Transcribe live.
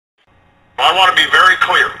I want to be very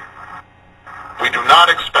clear. We do not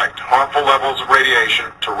expect harmful levels of radiation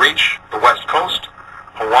to reach the West Coast,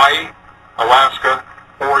 Hawaii, Alaska,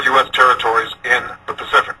 or U.S. territories in the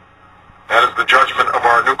Pacific. That is the judgment of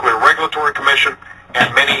our Nuclear Regulatory Commission and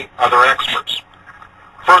many other experts.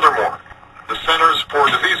 Furthermore, the Centers for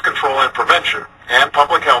Disease Control and Prevention and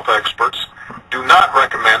public health experts do not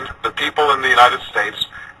recommend that people in the United States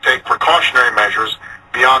take precautionary measures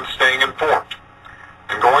beyond staying informed.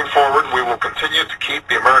 And going forward, we will continue to keep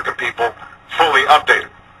the American people fully updated,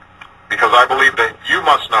 because I believe that you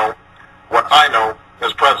must know what I know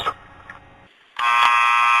as president.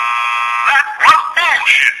 That was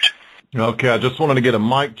bullshit. Okay, I just wanted to get a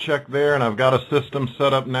mic check there, and I've got a system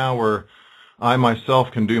set up now where I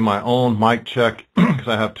myself can do my own mic check because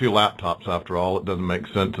I have two laptops after all. It doesn't make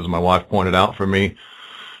sense, as my wife pointed out, for me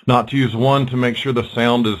not to use one to make sure the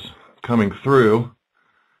sound is coming through.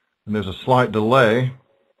 And there's a slight delay.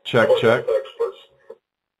 Check, check.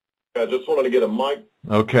 I just wanted to get a mic.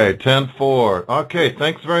 Okay, 10-4. Okay,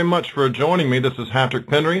 thanks very much for joining me. This is Hatrick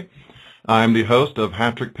Penry. I'm the host of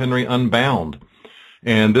Hatrick Penry Unbound.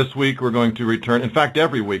 And this week we're going to return, in fact,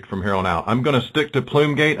 every week from here on out. I'm going to stick to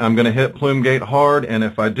Plume-Gate. I'm going to hit Plume-Gate hard, and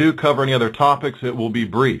if I do cover any other topics, it will be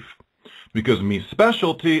brief. Because me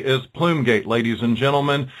specialty is Plume-Gate, ladies and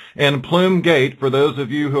gentlemen. And Plume-Gate, for those of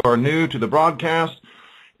you who are new to the broadcast,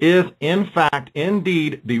 is in fact,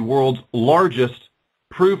 indeed, the world's largest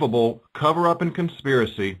provable cover-up and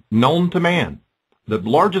conspiracy known to man. The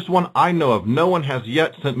largest one I know of. No one has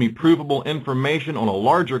yet sent me provable information on a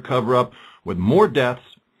larger cover-up with more deaths,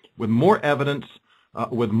 with more evidence,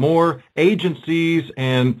 with more agencies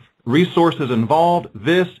and resources involved.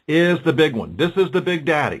 This is the big one. This is the big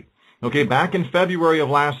daddy. Okay, back in February of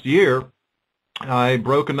last year, I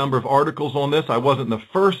broke a number of articles on this. I wasn't the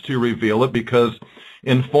first to reveal it because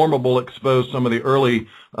Informable exposed some of the early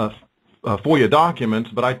FOIA documents,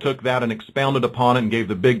 but I took that and expounded upon it and gave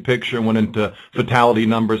the big picture and went into fatality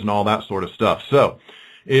numbers and all that sort of stuff. So,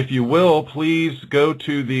 if you will, please go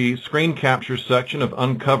to the screen capture section of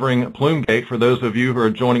Uncovering Plume-Gate for those of you who are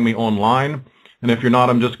joining me online. And if you're not,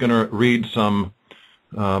 I'm just going to read some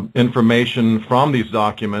information from these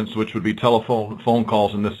documents, which would be phone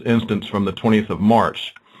calls in this instance from the 20th of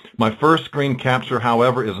March. My first screen capture,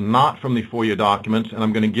 however, is not from the FOIA documents, and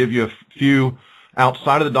I'm going to give you a few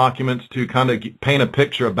outside of the documents to kind of paint a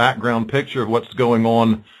picture, a background picture of what's going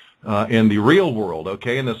on in the real world.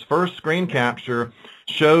 Okay, and this first screen capture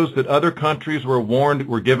shows that other countries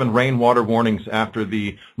were given rainwater warnings after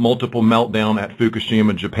the multiple meltdown at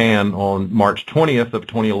Fukushima, Japan on March 20th of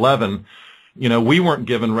 2011. You know, we weren't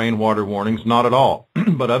given rainwater warnings, not at all,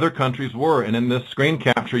 but other countries were. And in this screen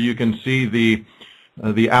capture, you can see the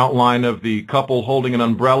outline of the couple holding an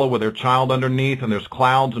umbrella with their child underneath, and there's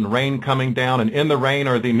clouds and rain coming down, and in the rain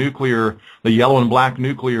are the yellow and black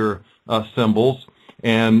nuclear symbols.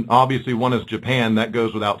 And obviously one is Japan, that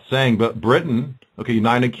goes without saying, but Britain, okay,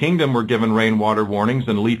 United Kingdom were given rainwater warnings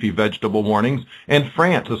and leafy vegetable warnings, and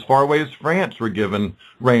France, as far away as France, were given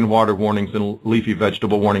rainwater warnings and leafy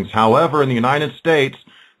vegetable warnings. However, in the United States,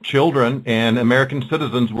 children and American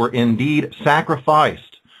citizens were indeed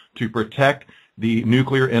sacrificed to protect the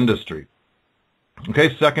nuclear industry.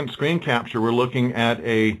 Okay, second screen capture, we're looking at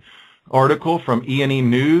a article from E&E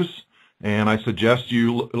News. And I suggest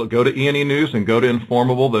you go to E&E News and go to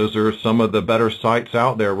Informable. Those are some of the better sites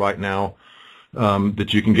out there right now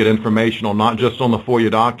that you can get information on, not just on the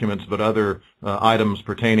FOIA documents, but other items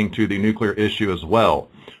pertaining to the nuclear issue as well.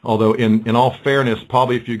 Although, in all fairness,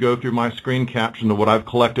 probably if you go through my screen caption of what I've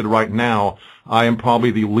collected right now, I am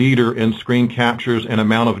probably the leader in screen captures and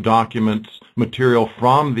amount of documents, material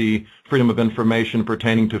from the Freedom of Information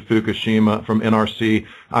pertaining to Fukushima from NRC.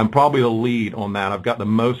 I'm probably the lead on that. I've got the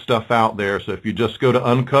most stuff out there. So if you just go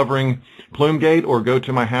to Uncovering Plume-Gate or go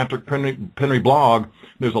to my Hatrick Penry blog,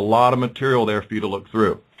 there's a lot of material there for you to look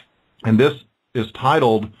through. And this is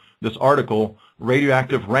titled, this article,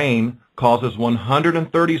 Radioactive Rain Causes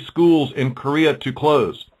 130 Schools in Korea to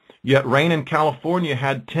Close. Yet rain in California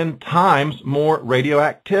had 10 times more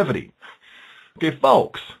radioactivity. Okay,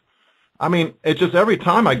 folks. I mean, it's just every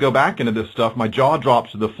time I go back into this stuff, my jaw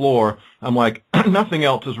drops to the floor. I'm like, nothing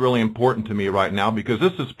else is really important to me right now because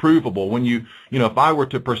this is provable. When if I were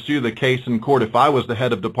to pursue the case in court, if I was the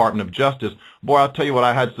head of Department of Justice, boy, I'll tell you what,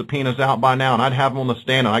 I had subpoenas out by now, and I'd have them on the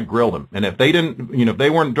stand, and I'd grill them. And if they didn't, if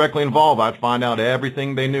they weren't directly involved, I'd find out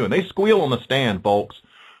everything they knew. And they squeal on the stand, folks.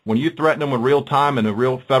 When you threaten them with real time in a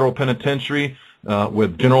real federal penitentiary,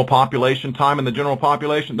 with general population time in the general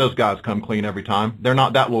population, those guys come clean every time. They're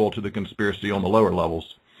not that loyal to the conspiracy on the lower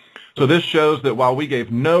levels. So this shows that while we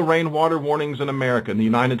gave no rainwater warnings in America, in the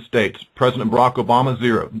United States, President Barack Obama,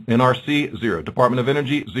 0. NRC, 0. Department of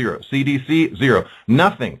Energy, 0. CDC, 0.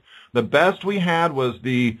 Nothing. The best we had was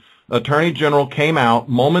the Attorney General came out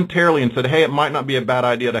momentarily and said, hey, it might not be a bad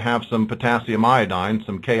idea to have some potassium iodine,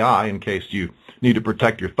 some Ki, in case you need to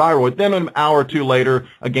protect your thyroid. Then an hour or two later,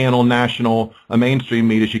 again on national mainstream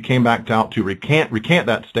media, she came back out to recant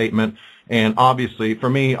that statement. And obviously, for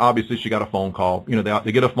me, obviously she got a phone call. You know,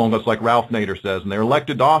 they get a phone call, it's like Ralph Nader says, and they're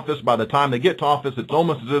elected to office. By the time they get to office, it's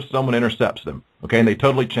almost as if someone intercepts them. Okay, and they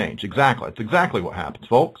totally change. Exactly. It's exactly what happens,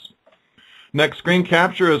 folks. Next screen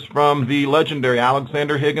capture is from the legendary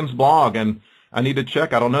Alexander Higgins blog, and I need to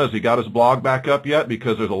check. I don't know, has he got his blog back up yet?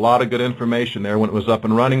 Because there's a lot of good information there when it was up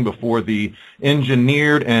and running before the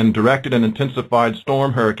engineered and directed and intensified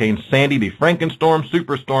storm, Hurricane Sandy, the Frankenstorm,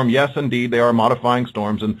 superstorm. Yes, indeed, they are modifying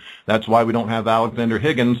storms, and that's why we don't have Alexander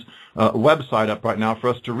Higgins' website up right now for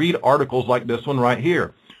us to read articles like this one right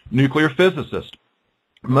here. Nuclear physicist.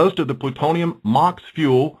 Most of the plutonium MOX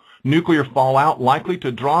fuel nuclear fallout likely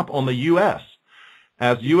to drop on the U.S.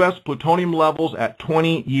 as U.S. plutonium levels at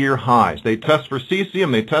 20-year highs. They test for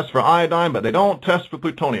cesium, they test for iodine, but they don't test for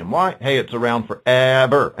plutonium. Why? Hey, it's around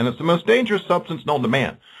forever, and it's the most dangerous substance known to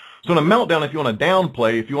man. So in a meltdown, if you want to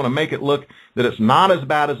downplay, if you want to make it look that it's not as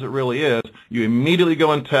bad as it really is, you immediately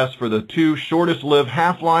go and test for the two shortest-lived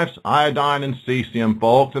half-lives, iodine and cesium,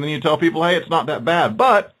 folks, and then you tell people, hey, it's not that bad.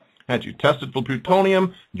 But had you tested for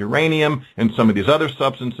plutonium, uranium, and some of these other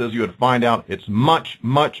substances, you would find out it's much,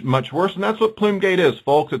 much, much worse. And that's what Plume-Gate is,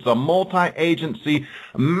 folks. It's a multi-agency,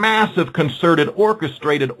 massive, concerted,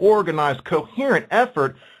 orchestrated, organized, coherent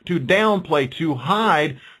effort to downplay, to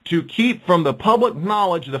hide, to keep from the public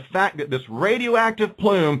knowledge the fact that this radioactive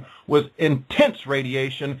plume was intense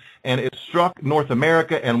radiation, and it struck North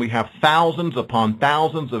America, and we have thousands upon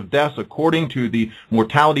thousands of deaths according to the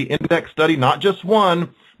Mortality Index study, not just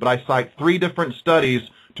one, but I cite 3 different studies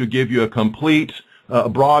to give you a complete,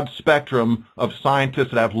 broad spectrum of scientists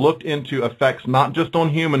that have looked into effects not just on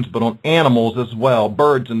humans, but on animals as well,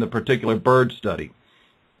 birds in the particular bird study.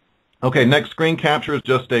 Okay, next screen capture is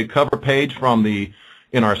just a cover page from the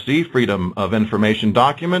NRC Freedom of Information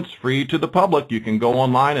documents, free to the public. You can go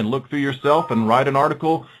online and look through yourself and write an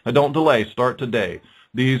article. Don't delay, start today.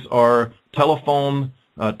 These are telephone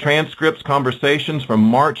transcripts, conversations from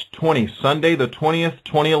March 20, Sunday the 20th,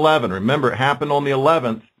 2011. Remember, it happened on the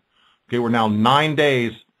 11th. Okay, we're now 9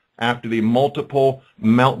 days after the multiple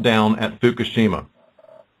meltdown at Fukushima.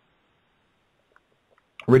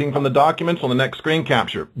 Reading from the documents on the next screen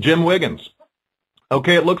capture. Jim Wiggins.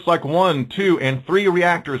 Okay, it looks like 1, 2, and 3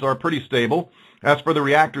 reactors are pretty stable. As for the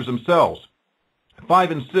reactors themselves,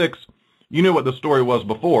 5 and 6, you knew what the story was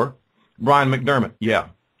before. Brian McDermott, yeah.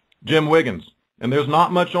 Jim Wiggins. And there's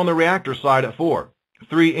not much on the reactor side at 4.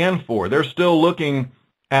 3 and 4. They're still looking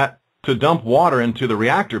to dump water into the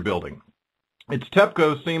reactor building. Its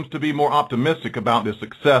TEPCO seems to be more optimistic about the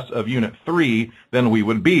success of Unit 3 than we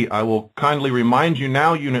would be. I will kindly remind you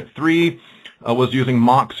now, Unit 3 was using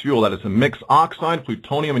MOX fuel. That is a mixed oxide,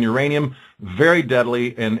 plutonium and uranium, very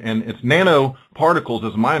deadly, and it's nanoparticles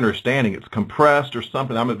is my understanding. It's compressed or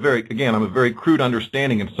something. I'm a very crude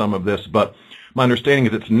understanding in some of this, but my understanding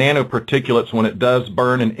is it's nanoparticulates. When it does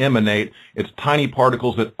burn and emanate, it's tiny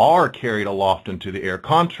particles that are carried aloft into the air,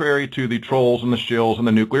 contrary to the trolls and the shills and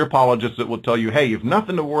the nuclear apologists that will tell you, hey, you've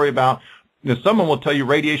nothing to worry about. You know, someone will tell you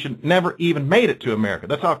radiation never even made it to America.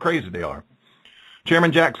 That's how crazy they are.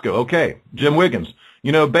 Chairman Jaxco, okay. Jim Wiggins,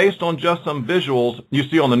 you know, based on just some visuals you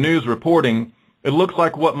see on the news reporting, it looks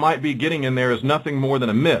like what might be getting in there is nothing more than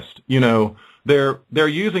a mist. You know, they're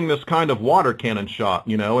using this kind of water cannon shot,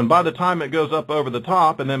 you know, and by the time it goes up over the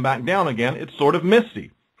top and then back down again, it's sort of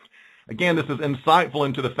misty. Again, this is insightful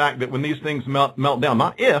into the fact that when these things melt down,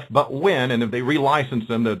 not if, but when, and if they relicense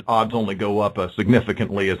them, the odds only go up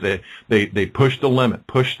significantly as they push the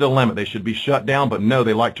limit. They should be shut down, but no,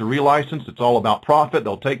 they like to relicense. It's all about profit.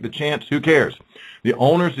 They'll take the chance. Who cares? The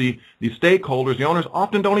owners, the stakeholders, the owners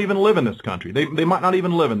often don't even live in this country. They might not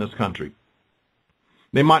even live in this country.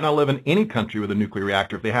 They might not live in any country with a nuclear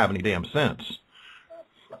reactor if they have any damn sense.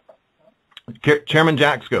 Chairman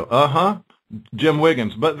Jaxco, Jim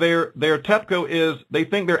Wiggins, but their TEPCO is, they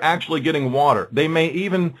think they're actually getting water. They may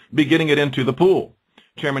even be getting it into the pool.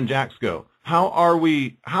 Chairman Jaxco, how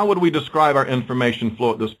would we describe our information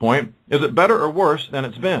flow at this point? Is it better or worse than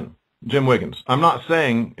it's been? Jim Wiggins, I'm not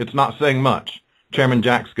saying, it's not saying much. Chairman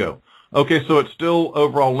Jaxco, okay, so it's still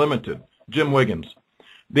overall limited. Jim Wiggins,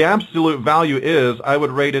 the absolute value is, I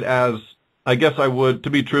would rate it as, I guess I would, to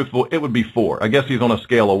be truthful, it would be 4. I guess he's on a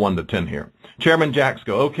scale of 1 to 10 here. Chairman Jaxco,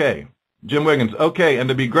 okay. Jim Wiggins, okay, and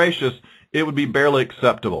to be gracious, it would be barely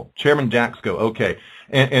acceptable. Chairman Jaxco, okay.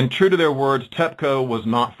 And true to their words, TEPCO was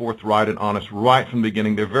not forthright and honest right from the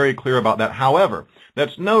beginning. They're very clear about that. However,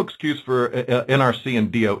 that's no excuse for NRC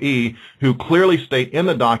and DOE, who clearly state in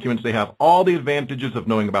the documents they have all the advantages of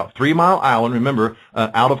knowing about 3 Mile Island. Remember,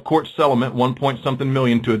 out-of-court settlement, 1-point-something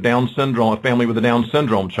million to a family with a Down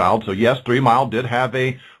syndrome child. So yes, 3 Mile did have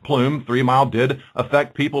a plume. 3 Mile did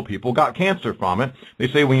affect people. People got cancer from it. They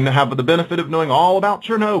say we have the benefit of knowing all about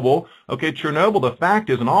Chernobyl. Okay, Chernobyl, the fact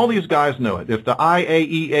is, and all these guys know it, if the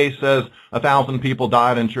IAEA says 1,000 people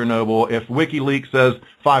died in Chernobyl, if WikiLeaks says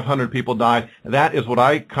 500 people died, that is what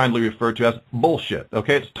I kindly refer to as bullshit.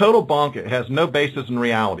 Okay, it's total bunk. It has no basis in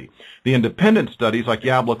reality. The independent studies like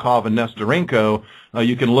Yablokov and Nestorenko,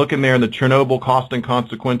 you can look in there in the Chernobyl cost and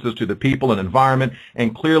consequences to the people and environment,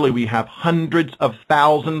 and clearly we have hundreds of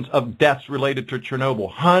thousands of deaths related to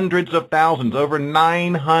Chernobyl. Hundreds of thousands, over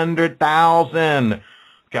 900,000.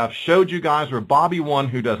 Okay, I've showed you guys where Bobby One,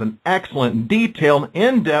 who does an excellent, detailed,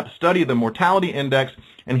 in-depth study of the mortality index,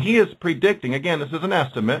 and he is predicting, again, this is an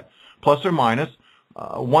estimate, plus or minus,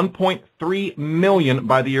 1.3 million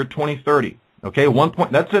by the year 2030. Okay,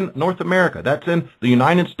 that's in North America. That's in the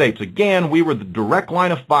United States. Again, we were the direct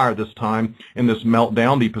line of fire this time in this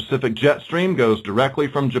meltdown. The Pacific jet stream goes directly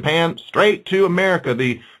from Japan straight to America.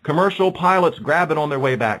 The commercial pilots grab it on their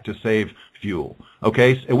way back to save fuel.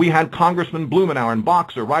 Okay, so we had Congressman Blumenauer and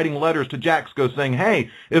Boxer writing letters to Jaxco saying,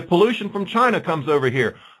 hey, if pollution from China comes over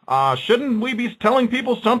here, shouldn't we be telling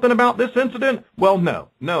people something about this incident? Well, no.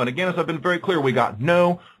 And again, as I've been very clear, we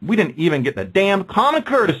didn't even get the damn common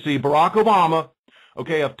courtesy, Barack Obama,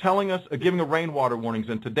 okay, of telling us, giving a rainwater warnings.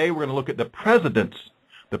 And today we're going to look at the president's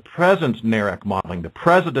NARAC modeling, the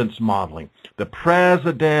president's modeling. The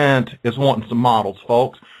president is wanting some models,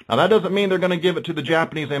 folks. Now, that doesn't mean they're going to give it to the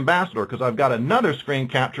Japanese ambassador, because I've got another screen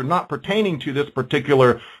capture not pertaining to this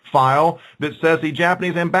particular file that says the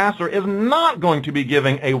Japanese ambassador is not going to be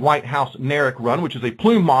giving a White House NARAC run, which is a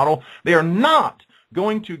plume model. They are not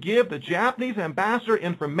going to give the Japanese ambassador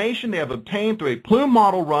information they have obtained through a plume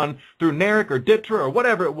model run through NARAC or DITRA or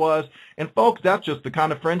whatever it was. And, folks, that's just the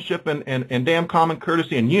kind of friendship and damn common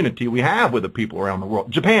courtesy and unity we have with the people around the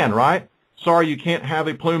world. Japan, right? Sorry, you can't have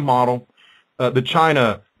a plume model.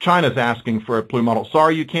 China's asking for a plume model.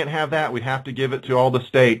 Sorry, you can't have that. We'd have to give it to all the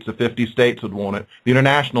states. The 50 states would want it. The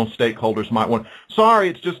international stakeholders might want it. Sorry,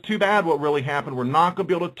 it's just too bad what really happened. We're not going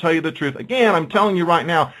to be able to tell you the truth. Again, I'm telling you right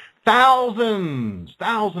now, thousands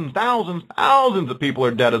of people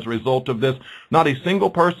are dead as a result of this. Not a single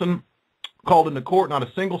person called into court, not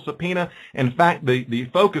a single subpoena. In fact, the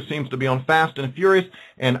focus seems to be on Fast and Furious,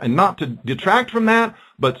 and not to detract from that,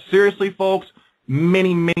 but seriously, folks,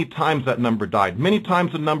 many times that number died. Many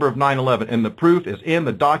times the number of 9/11, and the proof is in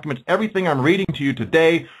the documents. Everything I'm reading to you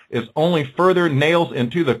today is only further nails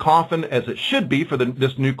into the coffin, as it should be for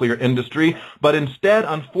this nuclear industry. But instead,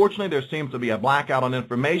 unfortunately, there seems to be a blackout on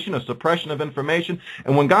information, a suppression of information.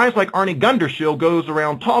 And when guys like Arnie Gundershill goes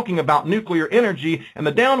around talking about nuclear energy and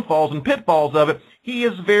the downfalls and pitfalls of it, he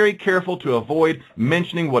is very careful to avoid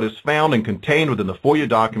mentioning what is found and contained within the FOIA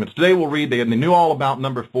documents. Today we'll read they knew all about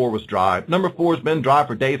number 4 was dry. Number 4 has been dry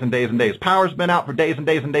for days and days and days. Power's been out for days and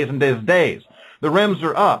days and days and days and days. The rims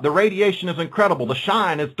are up. The radiation is incredible. The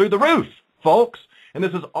shine is through the roof, folks. And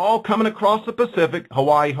this is all coming across the Pacific.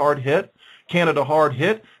 Hawaii hard hit. Canada hard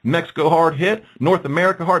hit, Mexico hard hit, North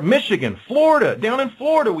America hard, Michigan, Florida. Down in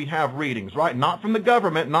Florida we have readings, right? Not from the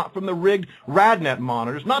government, not from the rigged RadNet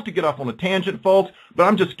monitors. Not to get off on a tangent, folks, but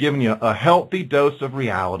I'm just giving you a healthy dose of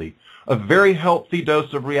reality, a very healthy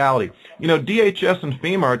dose of reality. You know, DHS and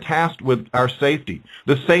FEMA are tasked with our safety,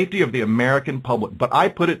 the safety of the American public. But I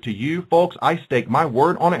put it to you, folks, I stake my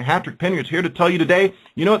word on it. Hatrick Penry is here to tell you today,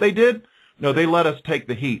 you know what they did? No, they let us take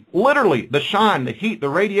the heat. Literally, the shine, the heat, the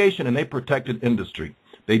radiation, and they protected industry.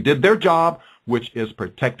 They did their job, which is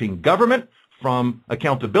protecting government from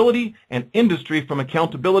accountability and industry from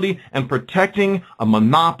accountability, and protecting a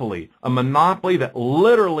monopoly that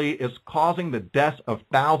literally is causing the deaths of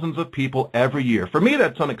thousands of people every year. For me,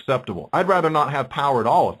 that's unacceptable. I'd rather not have power at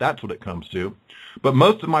all if that's what it comes to. But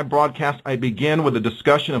most of my broadcasts, I begin with a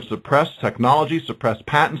discussion of suppressed technology, suppressed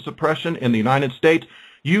patent suppression in the United States.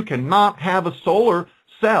 You cannot have a solar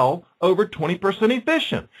cell over 20%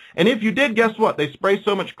 efficient. And if you did, guess what? They spray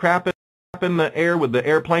so much crap in the air with the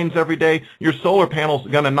airplanes every day, your solar panel's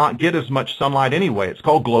going to not get as much sunlight anyway. It's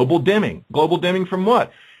called global dimming. Global dimming from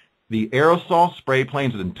what? The aerosol spray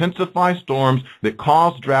planes that intensify storms, that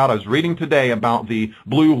cause drought. I was reading today about the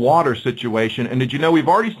blue water situation, and did you know we've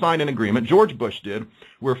already signed an agreement, George Bush did,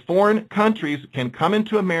 where foreign countries can come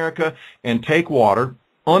into America and take water,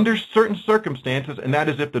 under certain circumstances, and that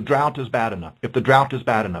is if the drought is bad enough. If the drought is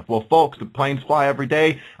bad enough. Well, folks, the planes fly every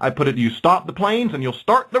day. I put it, you stop the planes and you'll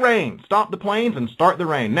start the rain. Stop the planes and start the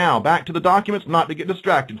rain. Now, back to the documents, not to get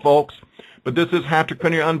distracted, folks. But this is Hatrick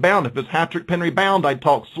Penry Unbound. If it's Hatrick Penry Bound, I'd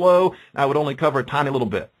talk slow. I would only cover a tiny little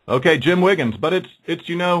bit. Okay, Jim Wiggins. But it's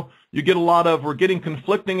you know, you get a lot of, we're getting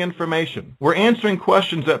conflicting information. We're answering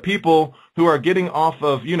questions that people who are getting off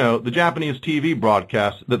of, you know, the Japanese TV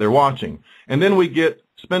broadcasts that they're watching. And then we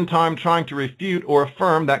spend time trying to refute or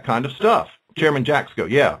affirm that kind of stuff. Chairman Jaxco,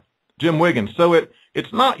 yeah. Jim Wiggins. So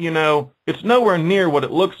it's not, you know, it's nowhere near what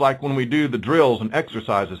it looks like when we do the drills and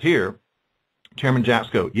exercises here. Chairman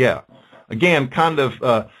Jaxco, yeah. Again, kind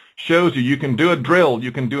of shows you can do a drill,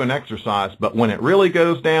 you can do an exercise, but when it really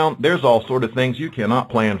goes down, there's all sort of things you cannot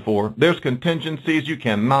plan for. There's contingencies you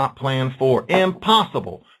cannot plan for.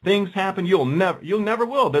 Impossible. Things happen you'll never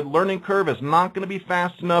will. The learning curve is not going to be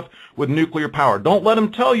fast enough with nuclear power. Don't let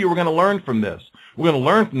them tell you we're going to learn from this. We're going to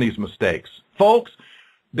learn from these mistakes. Folks,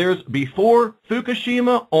 there's before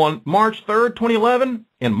Fukushima on March 3rd, 2011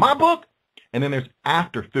 in my book, and then there's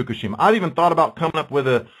after Fukushima. I've even thought about coming up with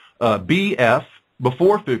a BF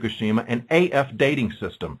before Fukushima and AF dating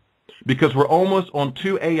system, because we're almost on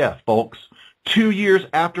 2 AF, folks. 2 years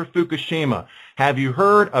after Fukushima. Have you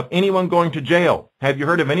heard of anyone going to jail? Have you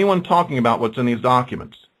heard of anyone talking about what's in these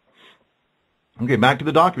documents? Okay, back to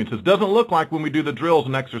the documents. This doesn't look like when we do the drills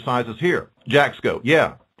and exercises here. Jaxco,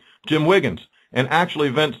 yeah. Jim Wiggins, and actual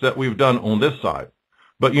events that we've done on this side.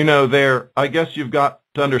 But you know, I guess you've got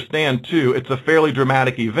to understand too, it's a fairly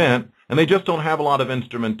dramatic event, and they just don't have a lot of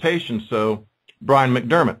instrumentation. So Brian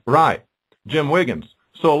McDermott, right. Jim Wiggins.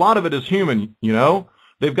 So a lot of it is human, you know.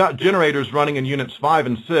 They've got generators running in units 5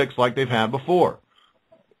 and 6 like they've had before.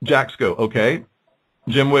 Jaxco, okay.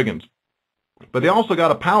 Jim Wiggins. But they also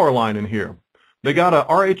got a power line in here. They got a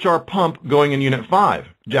RHR pump going in unit 5.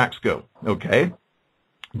 Jaxco, okay.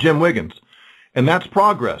 Jim Wiggins. And that's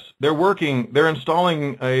progress. They're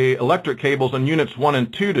installing electric cables in units 1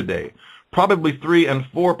 and 2 today. Probably 3 and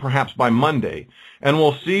 4 perhaps by Monday. And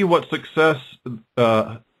we'll see what success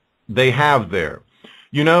they have there.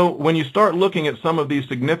 You know, when you start looking at some of these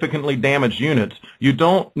significantly damaged units, you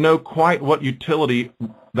don't know quite what utility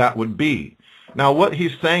that would be. Now, what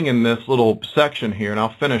he's saying in this little section here, and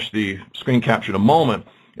I'll finish the screen capture in a moment,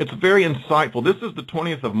 it's very insightful. This is the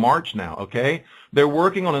 20th of March now, okay? They're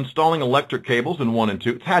working on installing electric cables in 1 and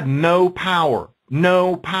 2. It's had no power.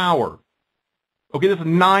 No power. Okay, this is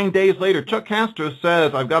 9 days later. Chuck Castro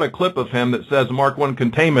says, I've got a clip of him that says Mark 1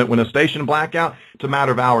 containment, when a station blackout, it's a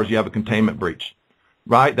matter of hours you have a containment breach.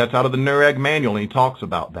 Right? That's out of the NUREG manual, and he talks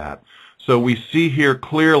about that. So we see here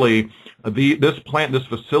clearly this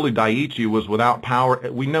facility, Daiichi, was without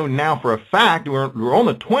power. We know now for a fact, we're on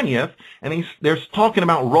the 20th, and they're talking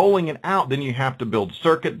about rolling it out. Then you have to build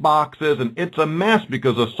circuit boxes, and it's a mess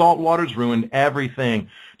because the salt water's ruined everything.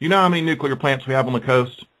 Do you know how many nuclear plants we have on the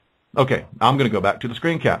coast? Okay, I'm going to go back to the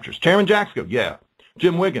screen captures. Chairman Jaxco, yeah.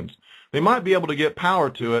 Jim Wiggins. They might be able to get power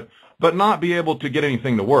to it, but not be able to get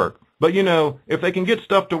anything to work. But, you know, if they can get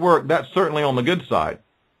stuff to work, that's certainly on the good side.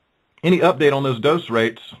 Any update on those dose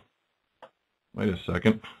rates? Wait a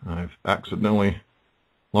second. I've accidentally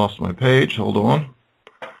lost my page. Hold on.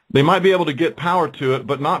 They might be able to get power to it,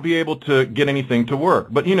 but not be able to get anything to work.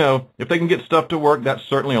 But, you know, if they can get stuff to work, that's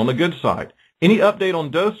certainly on the good side. Any update on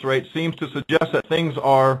dose rates seems to suggest that things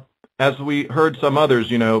are, as we heard some others,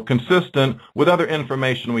 you know, consistent with other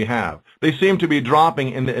information we have. They seem to be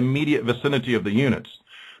dropping in the immediate vicinity of the units.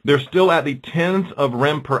 They're still at the tens of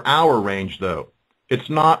rem per hour range, though. It's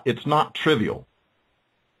not trivial.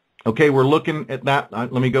 Okay, we're looking at that.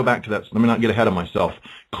 Let me go back to that. Let me not get ahead of myself.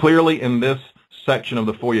 Clearly in this section of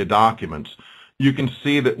the FOIA documents, you can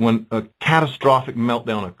see that when a catastrophic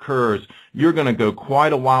meltdown occurs, you're going to go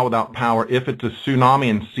quite a while without power if it's a tsunami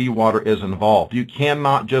and seawater is involved. You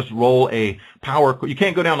cannot just roll a power cord. You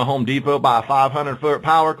can't go down to Home Depot, buy a 500-foot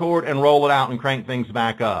power cord, and roll it out and crank things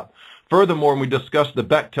back up. Furthermore, when we discussed the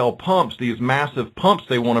Bechtel pumps, these massive pumps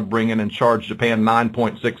they want to bring in and charge Japan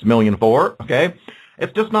 $9.6 million for, okay?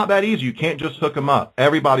 It's just not that easy. You can't just hook them up.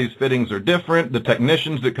 Everybody's fittings are different. The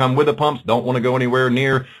technicians that come with the pumps don't want to go anywhere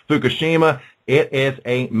near Fukushima. It is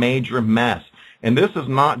a major mess. And this is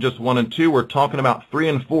not just 1 and 2. We're talking about 3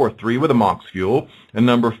 and 4, 3 with a MOX fuel, and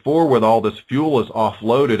number 4 with all this fuel is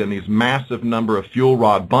offloaded, and these massive number of fuel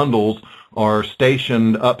rod bundles are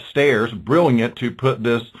stationed upstairs, brilliant to put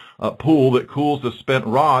this pool that cools the spent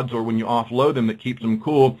rods, or when you offload them that keeps them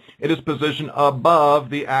cool, it is positioned above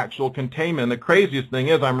the actual containment. And the craziest thing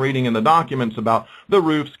is I'm reading in the documents about the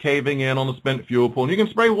roofs caving in on the spent fuel pool. And you can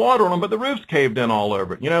spray water on them, but the roof's caved in all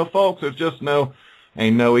over it. You know, folks, there's just no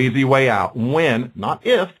Ain't no easy way out. When, not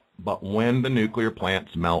if, but when the nuclear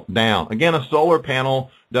plants melt down. Again, a solar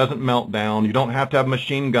panel doesn't melt down. You don't have to have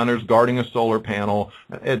machine gunners guarding a solar panel.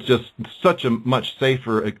 It's just such a much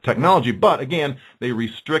safer technology. But again, they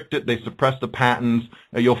restrict it. They suppress the patents.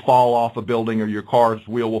 You'll fall off a building or your car's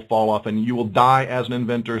wheel will fall off and you will die as an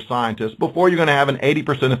inventor or scientist before you're going to have an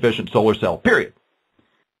 80% efficient solar cell, period.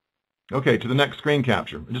 Okay, to the next screen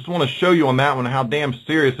capture. I just want to show you on that one how damn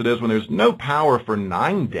serious it is when there's no power for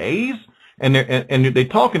 9 days. And they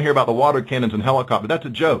talk in here about the water cannons and helicopters. That's a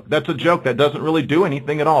joke. That's a joke. That doesn't really do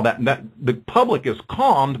anything at all. That the public is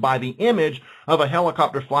calmed by the image of a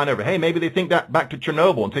helicopter flying over. Hey, maybe they think that back to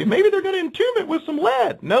Chernobyl and say maybe they're going to entomb it with some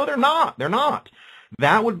lead. No, they're not. They're not.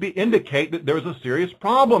 That would indicate that there's a serious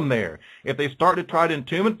problem there. If they start to try to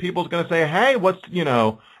entomb it, people's going to say, hey,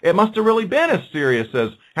 it must have really been as serious as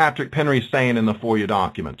Hatrick Penry saying in the FOIA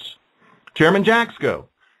documents. Chairman Jaxco.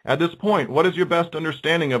 At this point, what is your best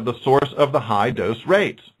understanding of the source of the high dose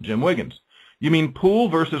rates? Jim Wiggins. You mean pool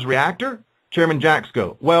versus reactor? Chairman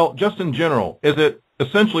Jaxco. Well, just in general, is it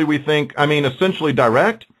essentially essentially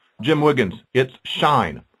direct? Jim Wiggins. It's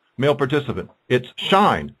shine. Male participant. It's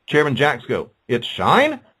shine. Chairman Jaxco. It's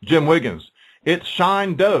shine? Jim Wiggins. It's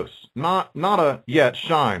shine dose. Not it's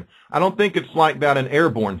shine. I don't think it's like that an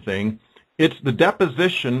airborne thing. It's the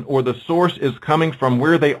deposition or the source is coming from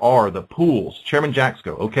where they are, the pools. Chairman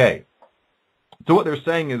Jaxco, okay. So what they're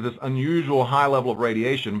saying is this unusual high level of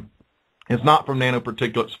radiation is not from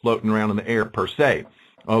nanoparticulates floating around in the air per se,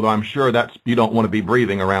 although I'm sure you don't want to be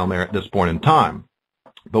breathing around there at this point in time.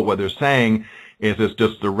 But what they're saying is it's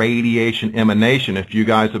just the radiation emanation. If you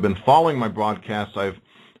guys have been following my broadcasts, I've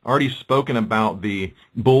already spoken about the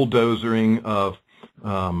bulldozering of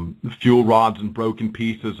fuel rods and broken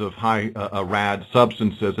pieces of high rad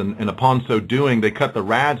substances, and upon so doing, they cut the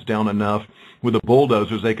rads down enough with the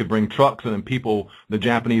bulldozers they could bring trucks in, and the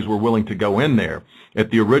Japanese were willing to go in there. At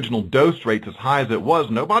the original dose rates as high as it was,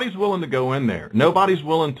 nobody's willing to go in there. Nobody's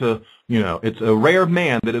willing to, it's a rare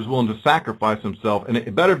man that is willing to sacrifice himself, and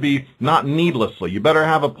it better be not needlessly. You better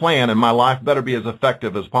have a plan, and my life better be as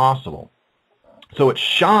effective as possible. So it's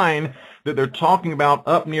shine that they're talking about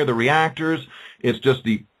up near the reactors. It's just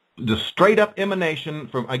the straight up emanation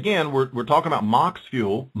from, again, we're talking about MOX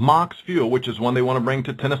fuel, which is one they want to bring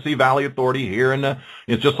to Tennessee Valley Authority here. And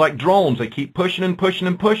it's just like drones. They keep pushing and pushing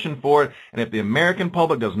and pushing for it. And if the American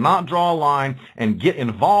public does not draw a line and get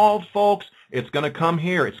involved, folks, it's going to come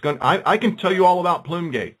here. I can tell you all about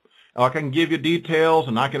Plume-Gate. I can give you details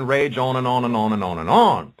and I can rage on and on and on and on and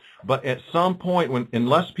on. But at some point,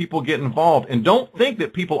 unless people get involved, and don't think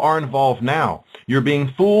that people are involved now, you're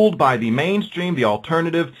being fooled by the mainstream, the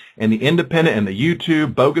alternative, and the independent, and the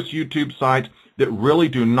bogus YouTube sites that really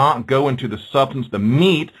do not go into the substance, the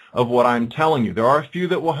meat of what I'm telling you. There are a few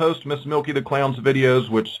that will host Miss Milky the Clown's videos,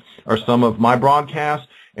 which are some of my broadcasts,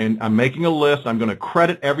 and I'm making a list. I'm going to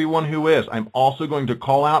credit everyone who is. I'm also going to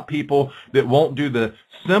call out people that won't do the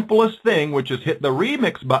simplest thing, which is hit the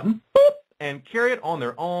remix button, boop, and carry it on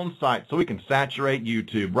their own site so we can saturate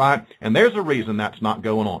YouTube, right? And there's a reason that's not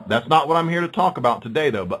going on. That's not what I'm here to talk about today,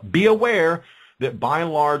 though. But be aware that, by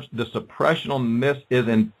and large, the suppression on this is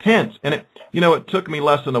intense. And it took me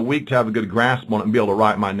less than a week to have a good grasp on it and be able to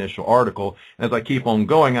write my initial article. As I keep on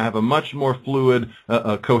going, I have a much more fluid,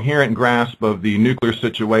 coherent grasp of the nuclear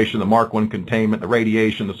situation, the Mark I containment, the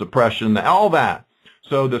radiation, the suppression, all that.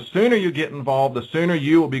 So the sooner you get involved, the sooner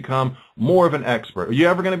you will become more of an expert. Are you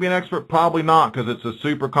ever going to be an expert? Probably not, because it's a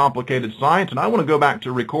super complicated science, and I want to go back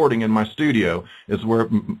to recording in my studio is where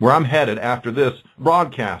I'm headed after this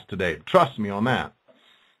broadcast today. Trust me on that.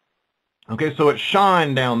 Okay, so it's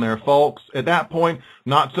shine down there, folks. At that point,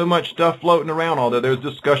 not so much stuff floating around, although there's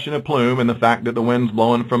discussion of plume and the fact that the wind's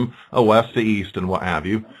blowing from west to east and what have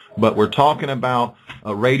you. But we're talking about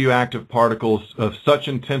radioactive particles of such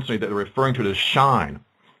intensity that they're referring to it as shine.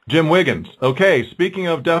 Jim Wiggins. Okay, speaking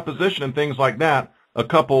of deposition and things like that, a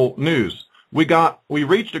couple news. We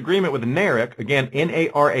reached agreement with NARAC. Again,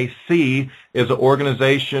 NARAC is an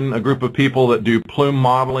organization, a group of people that do plume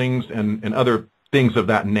modelings and other things of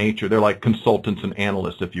that nature. They're like consultants and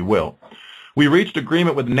analysts, if you will. We reached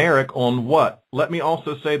agreement with NARAC on what? Let me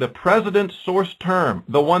also say the president's source term,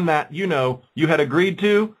 the one that, you had agreed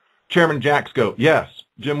to. Chairman Jaxco, yes.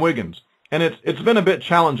 Jim Wiggins. And it's been a bit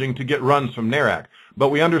challenging to get runs from NARAC, but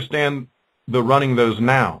we understand the running those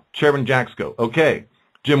now. Chairman Jaxco, okay.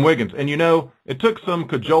 Jim Wiggins. And it took some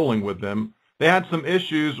cajoling with them. They had some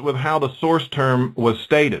issues with how the source term was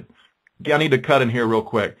stated. I need to cut in here real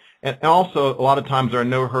quick. And also, a lot of times they're in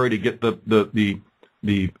no hurry to get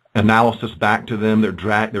the analysis back to them.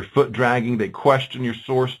 They're foot dragging. They question your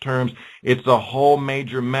source terms. It's a whole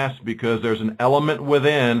major mess because there's an element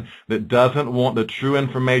within that doesn't want the true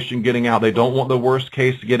information getting out. They don't want the worst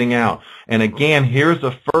case getting out. And again, here's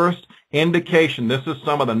the first indication. This is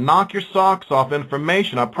some of the knock your socks off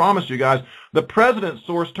information. I promise you guys, the president's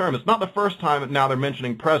source term, it's not the first time now they're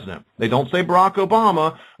mentioning president. They don't say Barack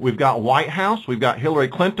Obama. We've got White House. We've got Hillary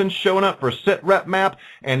Clinton showing up for a sit rep map.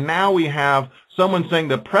 And now we have someone saying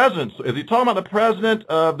the president. Is he talking about the president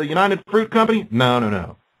of the United Fruit Company? No, no,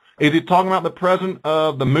 no. Is he talking about the president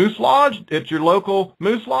of the Moose Lodge? It's your local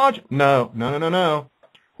Moose Lodge? No, no, no, no, no.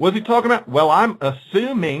 What's he talking about? Well, I'm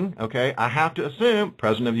assuming, okay, I have to assume,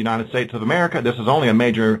 President of the United States of America, this is only a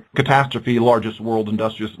major catastrophe, largest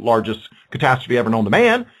catastrophe ever known to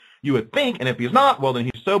man. You would think, and if he's not, well, then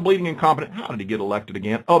he's so bleeding incompetent. How did he get elected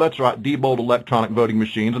again? Oh, that's right, Diebold electronic voting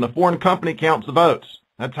machines, and a foreign company counts the votes.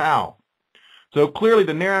 That's how. So clearly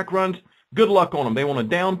the NARAC runs, good luck on them. They want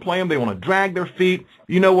to downplay them. They want to drag their feet.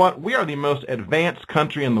 You know what? We are the most advanced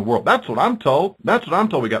country in the world. That's what I'm told. That's what I'm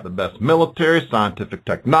told. We got the best military, scientific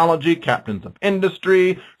technology, captains of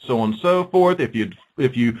industry, so on and so forth. If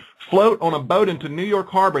you float on a boat into New York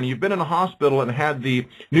Harbor and you've been in a hospital and had the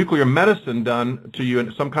nuclear medicine done to you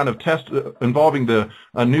in some kind of test involving the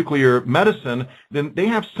nuclear medicine, then they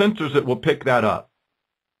have sensors that will pick that up.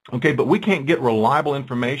 Okay, but we can't get reliable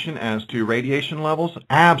information as to radiation levels.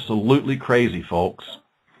 Absolutely crazy, folks.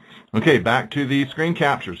 Okay, back to the screen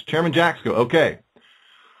captures. Chairman Jaxco, okay.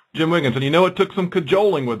 Jim Wiggins, and you know it took some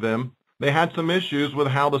cajoling with them. They had some issues with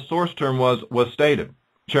how the source term was stated.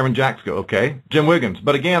 Chairman Jaxco, okay. Jim Wiggins,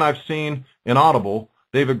 but again, I've seen in Audible,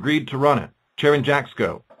 they've agreed to run it. Chairman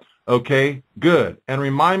Jaxco, okay, good. And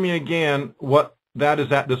remind me again what that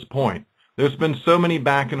is at this point. There's been so many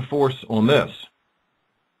back and forths on this.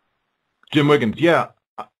 Jim Wiggins, yeah,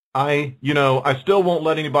 I still won't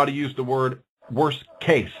let anybody use the word worst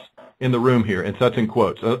case in the room here, and that's in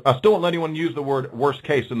quotes. I still won't let anyone use the word worst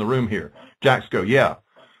case in the room here. Jaxco, yeah.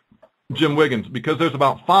 Jim Wiggins, because there's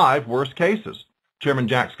about 5 worst cases. Chairman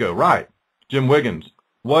Jaxco, right. Jim Wiggins,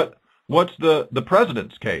 what's the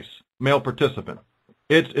president's case? Male participant.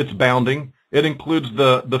 It's bounding. It includes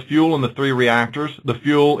the fuel in the 3 reactors, the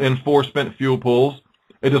fuel in 4 spent fuel pools.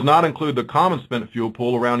 It does not include the common spent fuel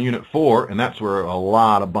pool around Unit 4, and that's where a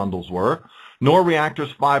lot of bundles were, nor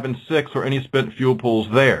reactors 5 and 6 or any spent fuel pools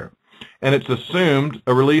there. And it's assumed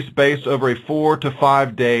a release based over a 4 to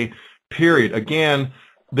 5 day period. Again,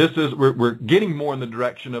 we're getting more in the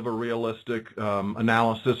direction of a realistic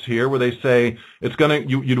analysis here, where they say it's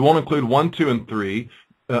you'd want to include 1, 2, and 3.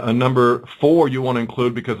 Number 4 you want to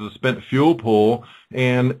include because of the spent fuel pool,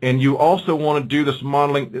 and you also want to do this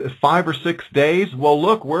modeling 5 or 6 days. Well,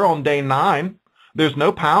 look, we're on day 9. There's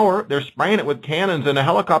no power. They're spraying it with cannons and a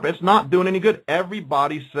helicopter. It's not doing any good.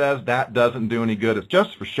 Everybody says that doesn't do any good. It's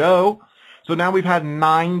just for show. So now we've had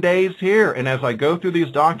 9 days here, and as I go through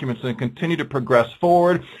these documents and continue to progress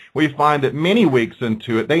forward, we find that many weeks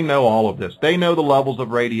into it, they know all of this. They know the levels of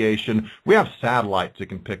radiation. We have satellites that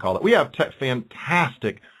can pick all that. We have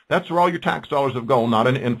fantastic. That's where all your tax dollars have gone, not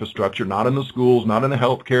in infrastructure, not in the schools, not in the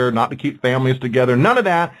healthcare, not to keep families together. None of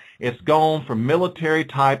that. It's gone for military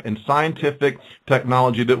type and scientific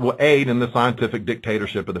technology that will aid in the scientific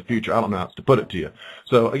dictatorship of the future. I don't know how else to put it to you.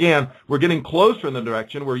 So again, we're getting closer in the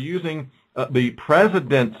direction. We're using the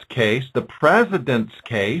president's case,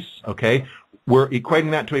 okay, we're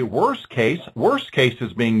equating that to a worst case. Worst case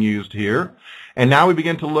is being used here. And now we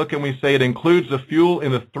begin to look and we say it includes the fuel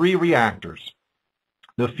in the 3 reactors,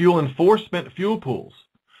 the fuel in 4 spent fuel pools.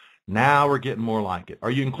 Now we're getting more like it.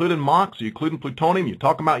 Are you including MOX? Are you including plutonium? You're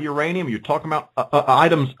talking about uranium? You're talking about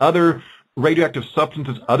items, other radioactive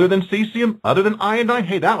substances other than cesium, other than iodine?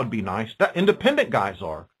 Hey, that would be nice. That independent guys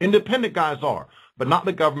are. But not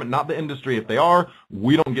the government, not the industry. If they are,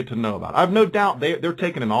 we don't get to know about it. I have no doubt they're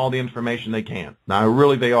taking in all the information they can. Now,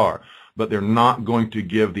 really they are. But they're not going to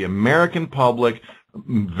give the American public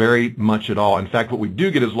very much at all. In fact, what we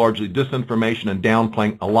do get is largely disinformation and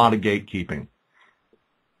downplaying, a lot of gatekeeping.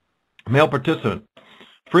 Male participant.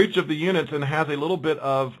 For each of the units, and has a little bit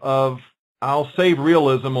of I'll save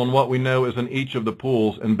realism on what we know is in each of the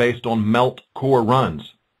pools and based on melt core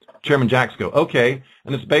runs. Chairman Jaxco, okay,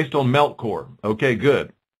 and it's based on melt core. Okay,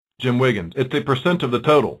 good. Jim Wiggins, it's a % of the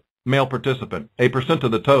total. Male participant, a %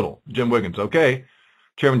 of the total. Jim Wiggins, okay.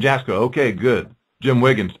 Chairman Jaxco, okay, good. Jim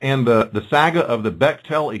Wiggins, and the saga of the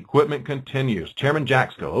Bechtel equipment continues. Chairman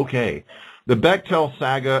Jaxco, okay. The Bechtel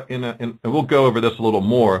saga, and we'll go over this a little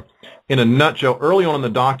more. In a nutshell, early on in the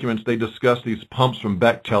documents, they discuss these pumps from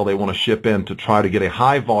Bechtel they want to ship in to try to get a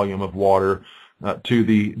high volume of water to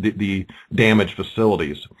the damaged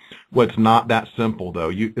facilities. Well, it's not that simple,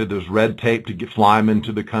 though. There's red tape to fly them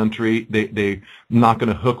into the country. They're not going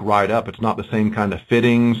to hook right up. It's not the same kind of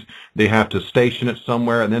fittings. They have to station it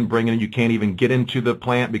somewhere and then bring it in. You can't even get into the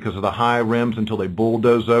plant because of the high rims until they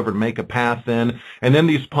bulldoze over and make a path in. And then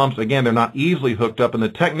these pumps, again, they're not easily hooked up. And the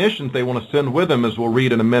technicians they want to send with them, as we'll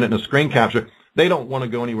read in a minute in a screen capture, they don't want to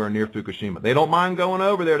go anywhere near Fukushima. They don't mind going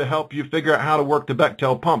over there to help you figure out how to work the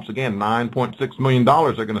Bechtel pumps. Again, $9.6 million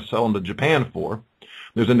they're going to sell them to Japan for.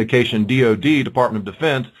 There's indication DOD, Department of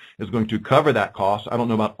Defense, is going to cover that cost. I don't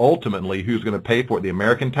know about ultimately who's going to pay for it, the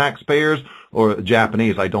American taxpayers or the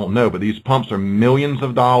Japanese. I don't know, but these pumps are millions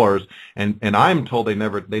of dollars, and I'm told they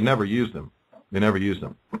never use them. They never use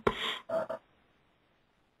them.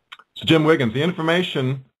 So Jim Wiggins, the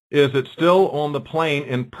information is it's still on the plane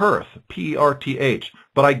in Perth, P-E-R-T-H.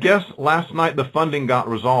 But I guess last night the funding got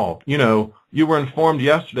resolved. You know, you were informed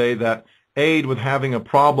yesterday that aid was having a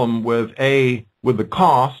problem with the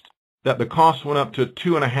cost, that the cost went up to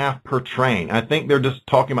 $2.5 per train. I think they're just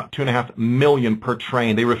talking about $2.5 million per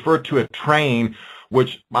train. They refer to a train,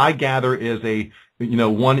 which I gather is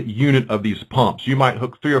one unit of these pumps. You might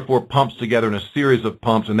hook 3 or 4 pumps together in a series of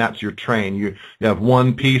pumps, and that's your train. You have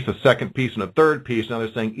one piece, a second piece, and a third piece. Now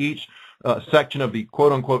they're saying each section of the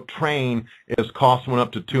quote-unquote train is cost went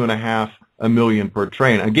up to $2.5 million per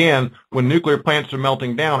train. Again, when nuclear plants are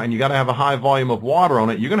melting down and you got to have a high volume of water on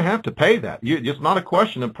it, you're going to have to pay that. It's not a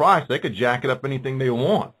question of price. They could jack it up anything they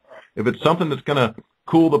want. If it's something that's going to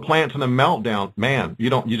cool the plants in a meltdown, man, you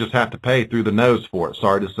just have to pay through the nose for it.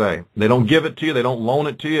 Sorry to say. They don't give it to you. They don't loan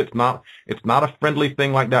it to you. It's not a friendly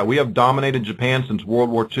thing like that. We have dominated Japan since World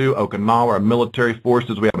War II. Okinawa, our military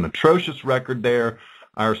forces, we have an atrocious record there.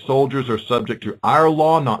 Our soldiers are subject to our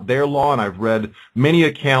law, not their law, and I've read many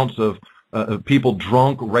accounts of people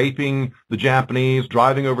drunk, raping the Japanese,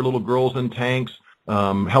 driving over little girls in tanks,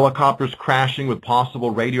 helicopters crashing with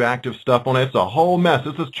possible radioactive stuff on it. It's a whole mess.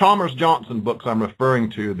 This is Chalmers Johnson books I'm referring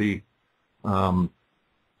to, the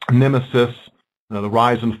Nemesis, the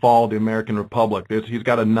Rise and Fall of the American Republic. He's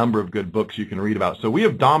got a number of good books you can read about. So we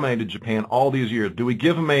have dominated Japan all these years. Do we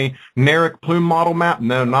give them a NERIC plume model map?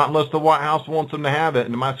 No, not unless the White House wants them to have it.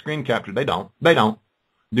 And in my screen capture, they don't.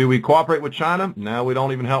 Do we cooperate with China? No, we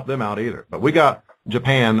don't even help them out either. But we got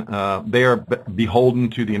Japan. They are beholden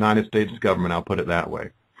to the United States government. I'll put it that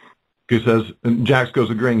way. He says, and Jaxco's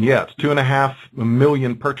agreeing, yes, $2.5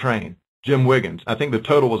 million per train. Jim Wiggins, I think the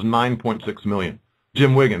total was $9.6 million.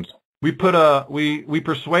 Jim Wiggins, we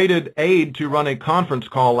persuaded aid to run a conference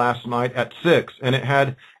call last night at 6, and it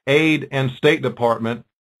had aid and State Department.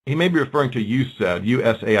 He may be referring to USAID,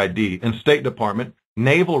 USAID, and State Department,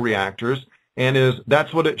 naval reactors, and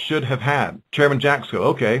that's what it should have had. Chairman Jaxco,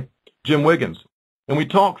 okay. Jim Wiggins, and we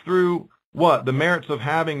talked through the merits of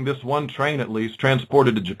having this one train at least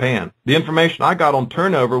transported to Japan. The information I got on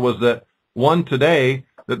turnover was that today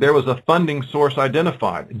that there was a funding source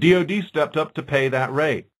identified. DOD stepped up to pay that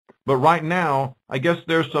rate. But right now, I guess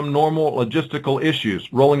there's some normal logistical issues,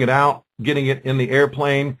 rolling it out, getting it in the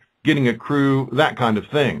airplane, getting a crew, that kind of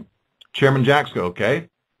thing. Chairman Jaxco, okay.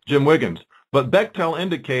 Jim Wiggins, but Bechtel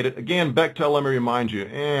indicated, again, Bechtel, let me remind you,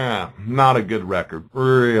 not a good record,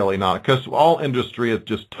 really not, because all industry is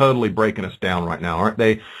just totally breaking us down right now, aren't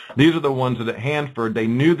they? These are the ones that at Hanford, they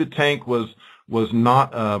knew the tank was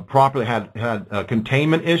not properly, had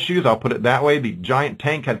containment issues, I'll put it that way. The giant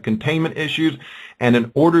tank had containment issues, and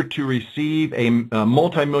in order to receive a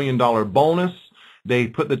multi-million-dollar bonus, they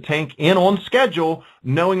put the tank in on schedule,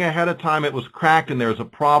 knowing ahead of time it was cracked and there was a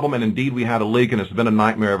problem, and indeed we had a leak, and it's been a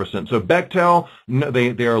nightmare ever since. So Bechtel,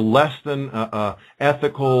 they are less than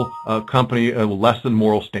ethical company, less than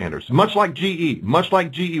moral standards. Much like GE,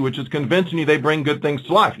 which is convincing you they bring good things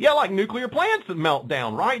to life. Yeah, like nuclear plants that melt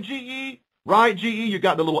down, right, GE? Right, GE, you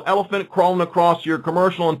got the little elephant crawling across your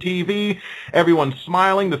commercial on TV. Everyone's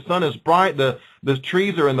smiling. The sun is bright. The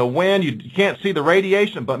trees are in the wind. You can't see the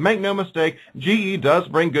radiation. But make no mistake, GE does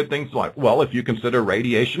bring good things to life. Well, if you consider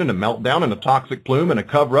radiation and a meltdown and a toxic plume and a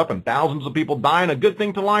cover-up and thousands of people dying a good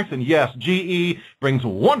thing to life, then yes, GE brings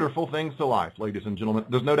wonderful things to life, ladies and gentlemen.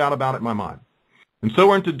 There's no doubt about it in my mind. And so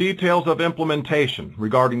we're into details of implementation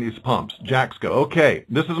regarding these pumps. Jaxco, okay,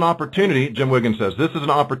 this is an opportunity, Jim Wiggins says, this is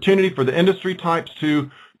an opportunity for the industry types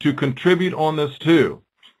to contribute on this too.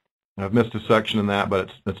 I've missed a section in that,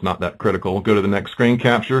 but it's not that critical. We'll go to the next screen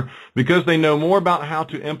capture. Because they know more about how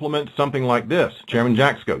to implement something like this. Chairman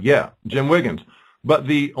Jaxco, yeah, Jim Wiggins. But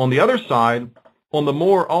on the other side, on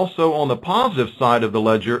the positive side of the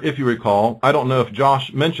ledger, if you recall, I don't know if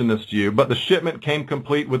Josh mentioned this to you, but the shipment came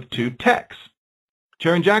complete with 2 techs.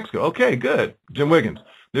 Chairman Jaxco, okay, good. Jim Wiggins,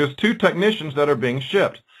 there's 2 technicians that are being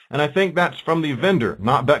shipped. And I think that's from the vendor,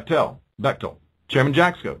 not Bechtel. Chairman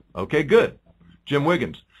Jaxco. Okay, good. Jim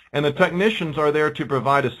Wiggins. And the technicians are there to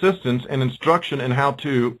provide assistance and instruction in how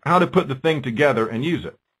to put the thing together and use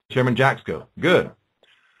it. Chairman Jaxco. Good.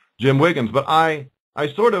 Jim Wiggins. But I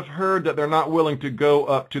sort of heard that they're not willing to go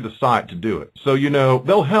up to the site to do it. So,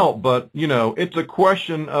 they'll help, but, it's a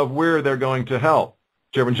question of where they're going to help.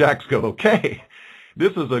 Chairman Jaxco. Okay.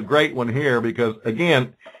 This is a great one here because,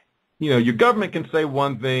 again, your government can say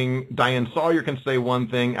one thing, Diane Sawyer can say one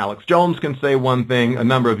thing, Alex Jones can say one thing, a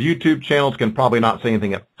number of YouTube channels can probably not say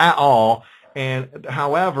anything at all. And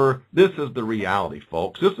however, this is the reality,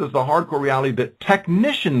 folks. This is the hardcore reality that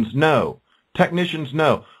technicians know. Technicians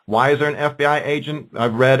know. Why is there an FBI agent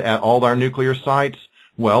I've read at all our nuclear sites?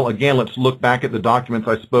 Well, again, let's look back at the documents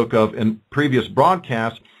I spoke of in previous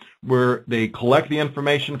broadcasts, where they collect the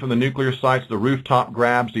information from the nuclear sites, the rooftop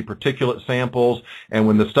grabs, the particulate samples, and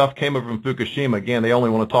when the stuff came over from Fukushima, again, they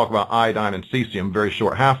only want to talk about iodine and cesium, very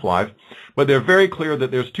short half-life, but they're very clear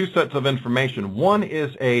that there's two sets of information. One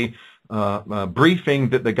is a briefing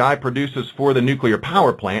that the guy produces for the nuclear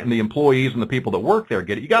power plant, and the employees and the people that work there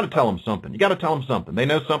get it. You got to tell them something. You got to tell them something. They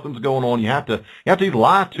know something's going on. You have to either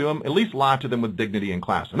lie to them, at least lie to them with dignity and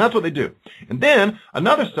class, and that's what they do. And then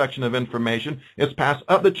another section of information is passed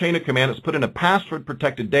up the chain of command. It's put in a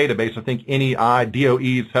password-protected database. I think NEI,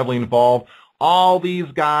 DOE is heavily involved. All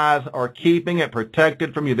these guys are keeping it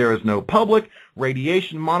protected from you. There is no public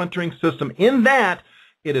radiation monitoring system in that.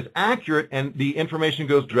 It is accurate, and the information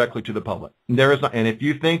goes directly to the public. There is not, and if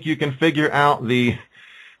you think you can figure out the,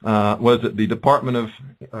 the Department of,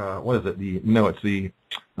 it's the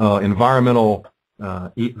environmental,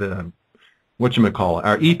 our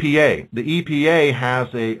EPA. The EPA has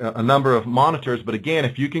a number of monitors, but again,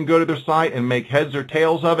 if you can go to their site and make heads or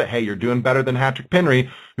tails of it, hey, you're doing better than Hatrick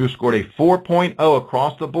Penry, who scored a 4.0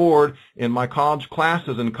 across the board in my college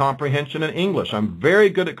classes in comprehension and English. I'm very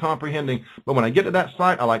good at comprehending, but when I get to that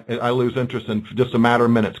site, I lose interest in just a matter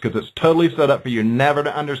of minutes because it's totally set up for you never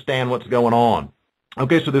to understand what's going on.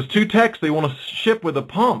 Okay, so there's two techs they want to ship with the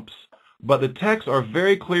pumps. But the techs are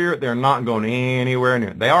very clear. They're not going anywhere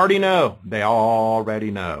near. They already know. They already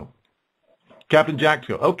know. Captain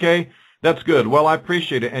Jaxco, okay, that's good. Well, I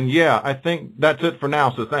appreciate it. And, yeah, I think that's it for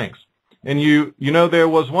now, so thanks. And, there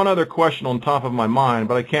was one other question on top of my mind,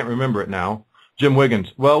 but I can't remember it now. Jim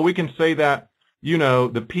Wiggins, well, we can say that,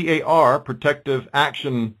 the PAR, Protective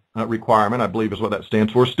Action Requirement, I believe is what that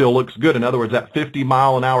stands for, still looks good. In other words, that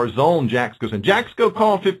 50-mile-an-hour zone Jaxco's in. Jaxco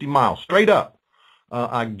called 50 miles, straight up.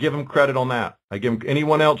 I give him credit on that. I give him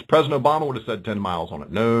anyone else. President Obama would have said 10 miles on it,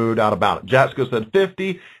 no doubt about it. Jaxco said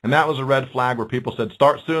 50, and that was a red flag where people said,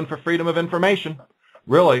 start suing for freedom of information.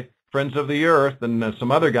 Really, Friends of the Earth and some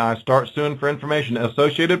other guys start suing for information.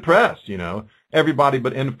 Associated Press, everybody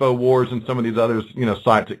but InfoWars and some of these others,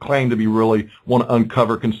 sites that claim to be really want to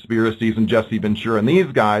uncover conspiracies and Jesse Ventura. And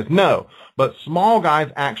these guys, no. But small guys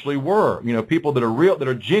actually were, people that are real, that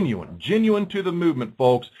are genuine to the movement,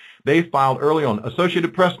 folks. They filed early on.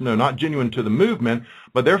 Associated Press, no, not genuine to the movement,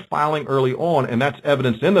 but they're filing early on, and that's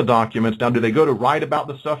evidenced in the documents. Now, do they go to write about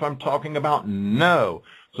the stuff I'm talking about? No.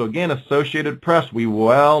 So, again, Associated Press, we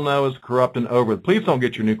well know is corrupt and over. Please don't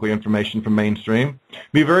get your nuclear information from mainstream.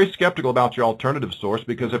 Be very skeptical about your alternative source,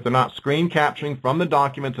 because if they're not screen capturing from the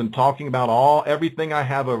documents and talking about everything I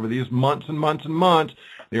have over these months and months and months,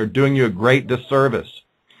 they're doing you a great disservice.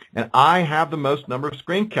 And I have the most number of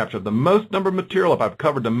screen captures, the most number of material up. I've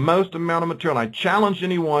covered the most amount of material. And I challenge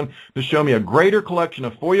anyone to show me a greater collection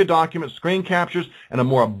of FOIA documents, screen captures, and a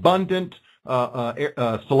more abundant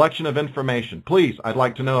selection of information. Please, I'd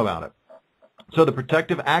like to know about it. So the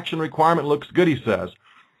protective action requirement looks good, he says.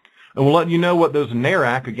 And we'll let you know what those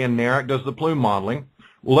NARAC, again, NARAC does the plume modeling.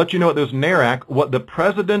 We'll let you know what those NARAC, what the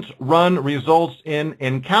president's run results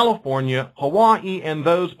in California, Hawaii, and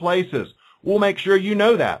those places. We'll make sure you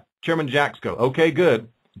know that. Chairman Jaxco, okay, good.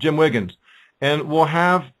 Jim Wiggins. And we'll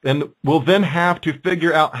then have to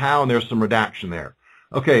figure out how, and there's some redaction there.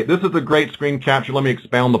 Okay, this is a great screen capture. Let me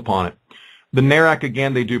expound upon it. The NARAC,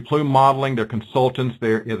 again, they do plume modeling. They're consultants.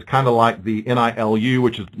 It's kind of like the NILU,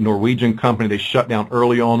 which is a Norwegian company. They shut down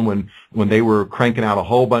early on when they were cranking out a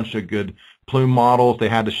whole bunch of good plume models. They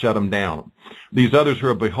had to shut them down. These others who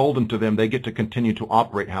are beholden to them, they get to continue to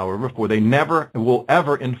operate, however, for they never will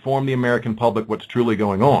ever inform the American public what's truly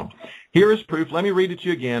going on. Here is proof. Let me read it to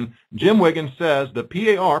you again. Jim Wiggins says the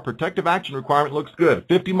PAR, Protective Action Requirement, looks good.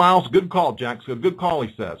 50 miles, good call, Jack. So good call,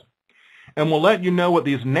 he says. And we'll let you know what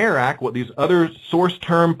these NARAC, what these other source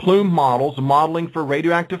term plume models, modeling for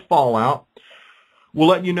radioactive fallout, We'll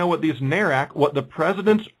let you know what these NARAC, what the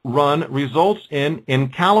president's run results in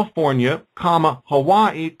California,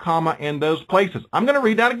 Hawaii, and those places. I'm going to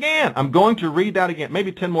read that again. I'm going to read that again,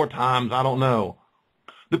 maybe 10 more times. I don't know.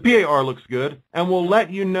 The PAR looks good, and we'll let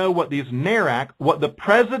you know what these NARAC, what the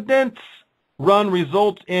president's run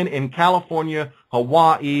results in California,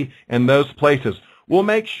 Hawaii, and those places. We'll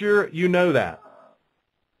make sure you know that.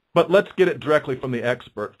 But let's get it directly from the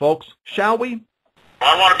expert, folks, shall we?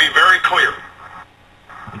 I want to be very clear.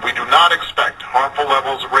 We do not expect harmful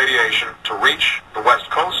levels of radiation to reach the West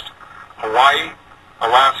Coast, Hawaii,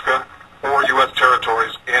 Alaska, or U.S.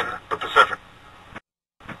 territories in the Pacific.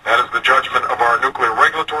 That is the judgment of our Nuclear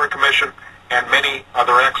Regulatory Commission and many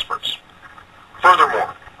other experts.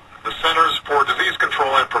 Furthermore, the Centers for Disease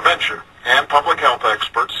Control and Prevention and public health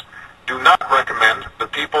experts do not recommend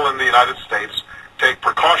that people in the United States take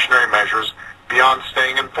precautionary measures beyond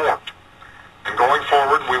staying informed. And going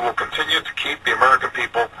forward, we will continue to keep the American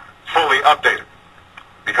people fully updated,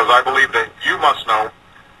 because I believe that you must know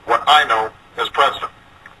what I know as president.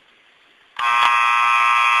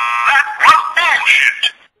 That was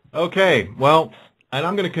bullshit. Okay, well, and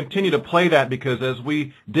I'm going to continue to play that because as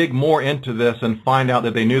we dig more into this and find out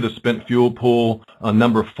that they knew the spent fuel pool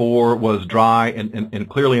number 4 was dry, and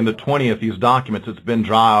clearly in the 20 of these documents it's been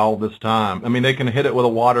dry all this time. I mean, they can hit it with a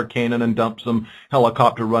water cannon and dump some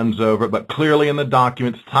helicopter runs over it, but clearly in the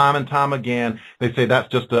documents, time and time again, they say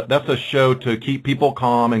that's a show to keep people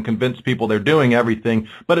calm and convince people they're doing everything,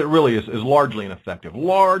 but it really is largely ineffective.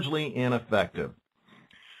 Largely ineffective.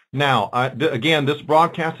 Now, again, this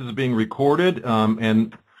broadcast is being recorded,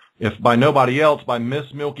 and if by nobody else, by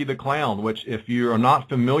Miss Milky the Clown, which if you are not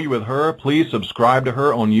familiar with her, please subscribe to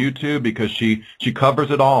her on YouTube because she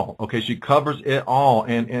covers it all. Okay, she covers it all,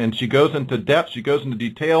 and she goes into depth, she goes into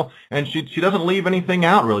detail, and she doesn't leave anything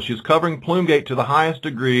out, really. She's covering Plume-Gate to the highest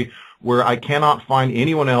degree, where I cannot find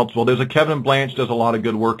anyone else. Well, there's a Kevin Blanche does a lot of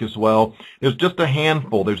good work as well. There's just a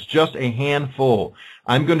handful. There's just a handful.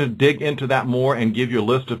 I'm going to dig into that more and give you a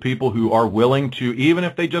list of people who are willing to, even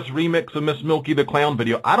if they just remix a Miss Milky the Clown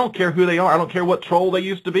video. I don't care who they are. I don't care what troll they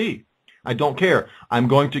used to be. I don't care. I'm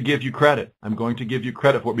going to give you credit. I'm going to give you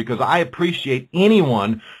credit for it because I appreciate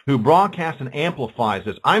anyone who broadcasts and amplifies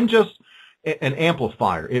this. I'm just an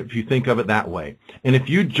amplifier, if you think of it that way. And if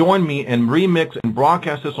you join me and remix and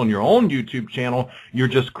broadcast this on your own YouTube channel, you're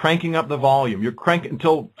just cranking up the volume. You're cranking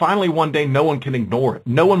until finally one day no one can ignore it.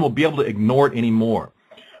 No one will be able to ignore it anymore.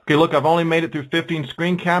 Okay, look, I've only made it through 15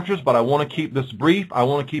 screen captures, but I want to keep this brief. I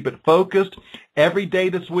want to keep it focused. Every day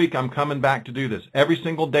this week, I'm coming back to do this. Every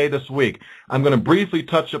single day this week. I'm going to briefly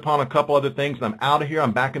touch upon a couple other things, and I'm out of here.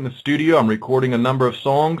 I'm back in the studio. I'm recording a number of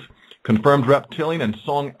songs. Confirmed Reptilian and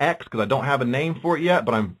Song X, because I don't have a name for it yet,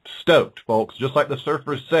 but I'm stoked, folks, just like the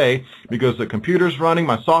surfers say, because the computer's running,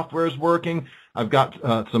 my software is working. I've got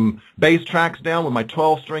some bass tracks down with my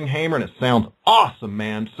 12-string hammer, and it sounds awesome,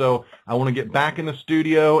 man. So I want to get back in the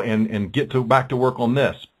studio and get back to work on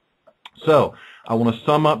this. So I want to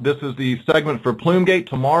sum up. This is the segment for Plume-Gate.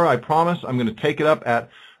 Tomorrow, I promise, I'm going to take it up at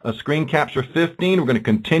screen capture 15. We're going to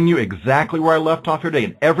continue exactly where I left off here today.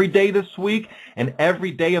 And every day this week and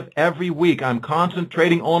every day of every week, I'm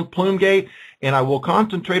concentrating on Plume-Gate, and I will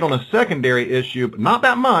concentrate on a secondary issue, but not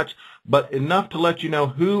that much, but enough to let you know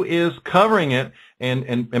who is covering it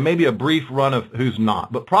and maybe a brief run of who's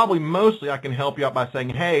not. But probably mostly I can help you out by saying,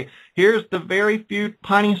 hey, here's the very few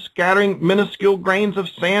tiny scattering minuscule grains of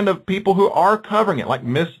sand of people who are covering it, like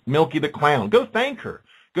Miss Milky the Clown. Go thank her.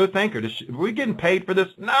 Go thank her. Are we getting paid for this?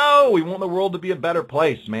 No, we want the world to be a better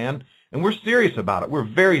place, man. And we're serious about it. We're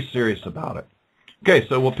very serious about it. Okay,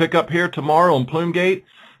 so we'll pick up here tomorrow on Plume-Gate,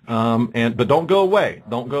 but don't go away.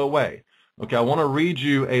 Don't go away. Okay, I want to read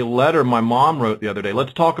you a letter my mom wrote the other day.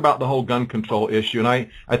 Let's talk about the whole gun control issue, and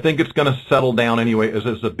I think it's going to settle down anyway.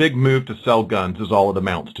 It's a big move to sell guns is all it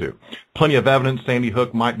amounts to. Plenty of evidence Sandy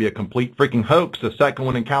Hook might be a complete freaking hoax. The second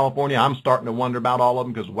one in California, I'm starting to wonder about all of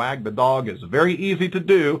them because wag the dog is very easy to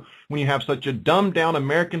do when you have such a dumbed-down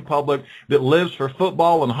American public that lives for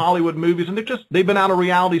football and Hollywood movies, and they've been out of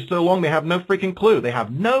reality so long they have no freaking clue. They have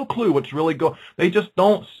no clue what's really going on. They just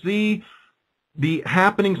don't see the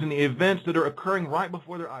happenings and the events that are occurring right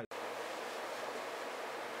before their eyes.